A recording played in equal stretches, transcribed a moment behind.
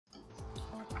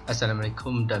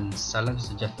Assalamualaikum dan salam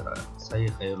sejahtera. Saya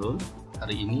Khairul.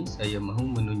 Hari ini saya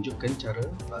mahu menunjukkan cara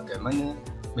bagaimana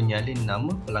menyalin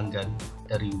nama pelanggan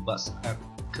dari WhatsApp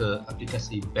ke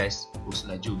aplikasi Best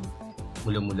Post Laju.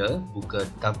 Mula-mula buka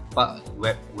tapak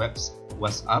web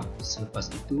WhatsApp. Selepas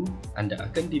itu, anda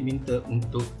akan diminta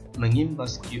untuk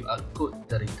mengimbas QR kod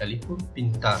dari telefon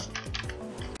pintar.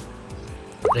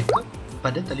 Rekod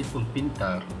pada telefon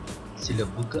pintar. Sila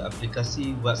buka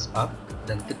aplikasi WhatsApp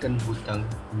dan tekan butang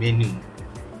menu.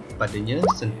 Padanya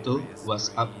sentuh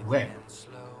WhatsApp web.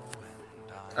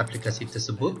 Aplikasi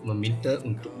tersebut meminta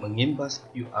untuk mengimbas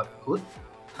QR kod.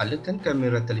 Halakan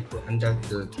kamera telefon anda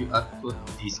ke QR kod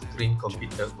di skrin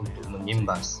komputer untuk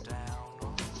mengimbas.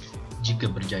 Jika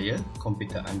berjaya,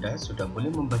 komputer anda sudah boleh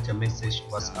membaca mesej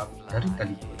WhatsApp dari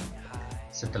telefon.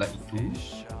 Setelah itu,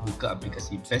 buka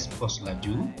aplikasi Best Post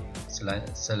Laju,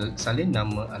 salin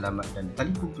nama, alamat dan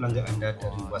telefon pelanggan anda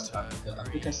dari WhatsApp ke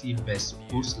aplikasi Best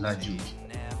Post Laju.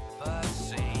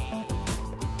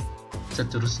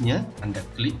 Seterusnya, anda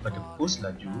klik pada Post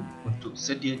Laju untuk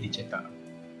sedia dicetak.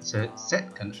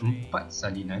 Setkan 4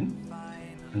 salinan.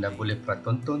 Anda boleh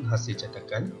pratonton hasil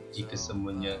cetakan. Jika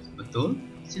semuanya betul,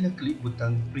 sila klik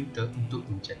butang printer untuk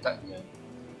mencetaknya.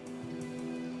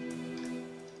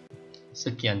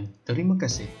 Sekian, terima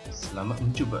kasih. Selamat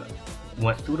mencuba.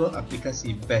 Muat turun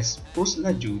aplikasi Best Post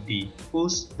Laju di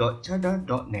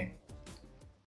post.cada.net.